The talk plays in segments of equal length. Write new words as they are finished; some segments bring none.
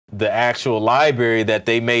the actual library that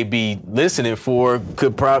they may be listening for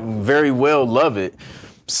could probably very well love it.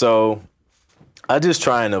 So I just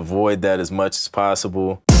try and avoid that as much as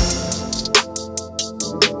possible.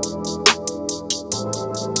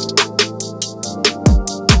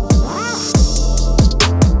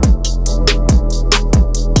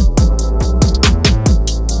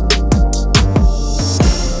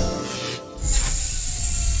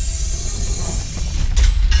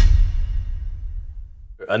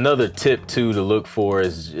 Another tip too to look for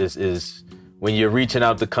is when you're reaching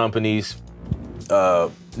out to companies,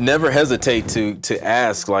 never hesitate to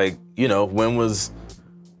ask, like, you know, when was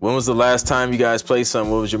the last time you guys played something?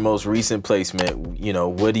 What was your most recent placement? You know,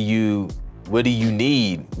 what do you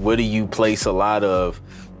need? What do you place a lot of?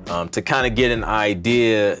 To kind of get an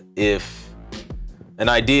idea if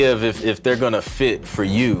they're gonna fit for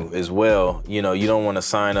you as well. You know, you don't want to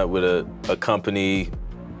sign up with a company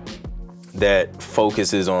that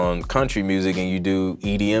focuses on country music and you do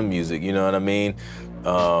EDM music, you know what I mean?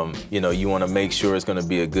 You know, you want to make sure it's going to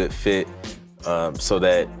be a good fit so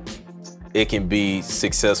that it can be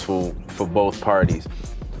successful for both parties.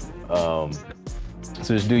 So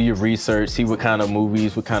just do your research, see what kind of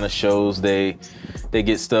movies, what kind of shows they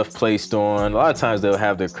get stuff placed on. A lot of times they'll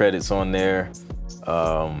have their credits on there.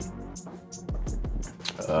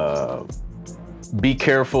 Be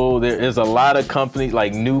careful. There is a lot of companies,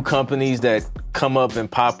 like new companies that come up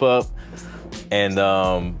and pop up, and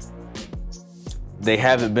they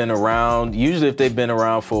haven't been around. Usually if they've been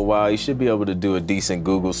around for a while, you should be able to do a decent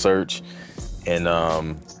Google search and,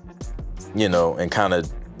 you know, and kind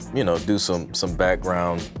of, you know, do some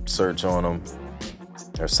background search on them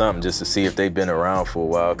or something just to see if they've been around for a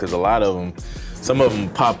while. Because a lot of them, some of them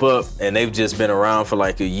pop up and they've just been around for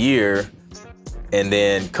like a year, and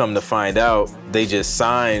then come to find out they just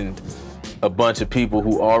signed a bunch of people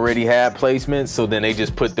who already had placements. So then they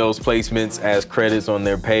just put those placements as credits on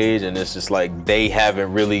their page, and it's just like they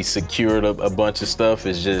haven't really secured a bunch of stuff.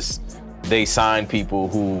 It's just they signed people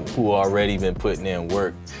who already been putting in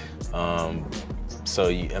work. So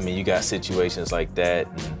I mean, you got situations like that.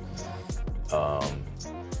 And,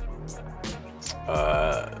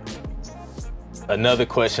 another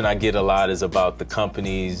question I get a lot is about the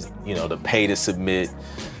companies, you know, the pay to submit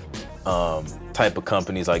type of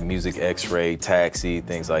companies like Music X-Ray, Taxi,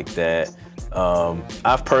 things like that.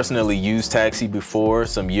 I've personally used Taxi before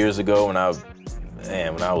some years ago when I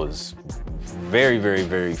was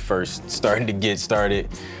very first starting to get started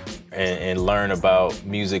and learn about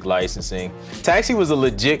music licensing. Taxi was a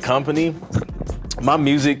legit company. My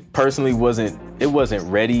music personally wasn't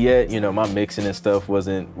ready yet. You know, my mixing and stuff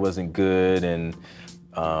wasn't good, and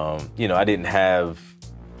you know, I didn't have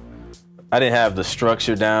the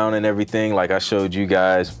structure down and everything like I showed you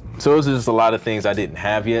guys. So it was just a lot of things I didn't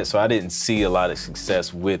have yet, so I didn't see a lot of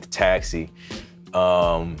success with Taxi.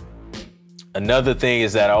 Another thing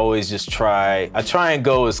is that I always just try and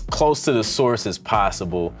go as close to the source as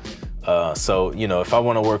possible. So, you know, if I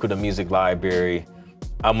want to work with a music library,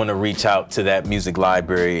 I'm gonna reach out to that music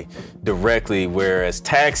library directly, whereas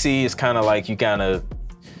Taxi is kind of like you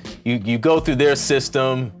go through their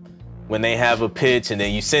system when they have a pitch, and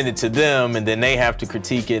then you send it to them, and then they have to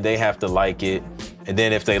critique it, they have to like it, and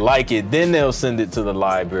then if they like it, then they'll send it to the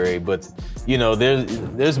library. But you know,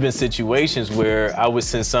 there's been situations where I would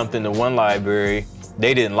send something to one library,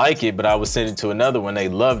 they didn't like it, but I would send it to another one, they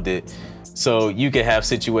loved it. So you could have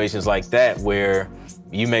situations like that where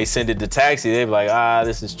you may send it to Taxi, they'd be like,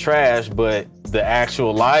 this is trash, but the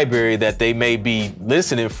actual library that they may be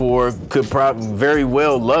listening for could probably very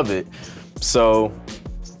well love it. So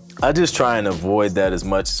I just try and avoid that as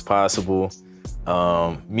much as possible.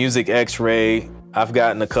 Music X-Ray, I've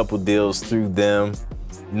gotten a couple deals through them.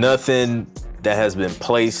 Nothing that has been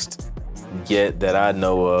placed yet that I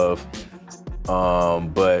know of,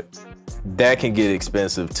 but that can get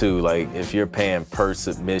expensive too. Like if you're paying per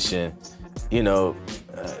submission, you know,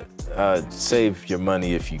 save your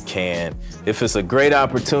money if you can. If it's a great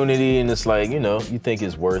opportunity and it's like, you know, you think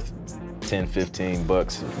it's worth 10, 15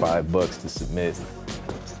 bucks or $5 to submit,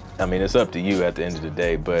 I mean, it's up to you at the end of the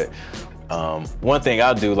day. But one thing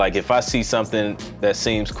I'll do, like if I see something that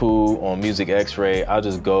seems cool on Music X-Ray, I'll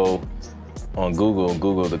just go on Google and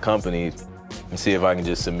Google the company and see if I can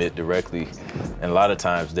just submit directly. And a lot of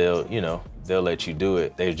times they'll let you do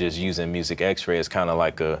it. They're just using Music X-Ray as kind of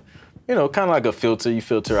like a, you know, kind of like a filter. You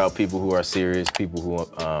filter out people who are serious, people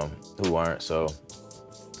who aren't. So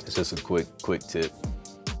it's just a quick tip.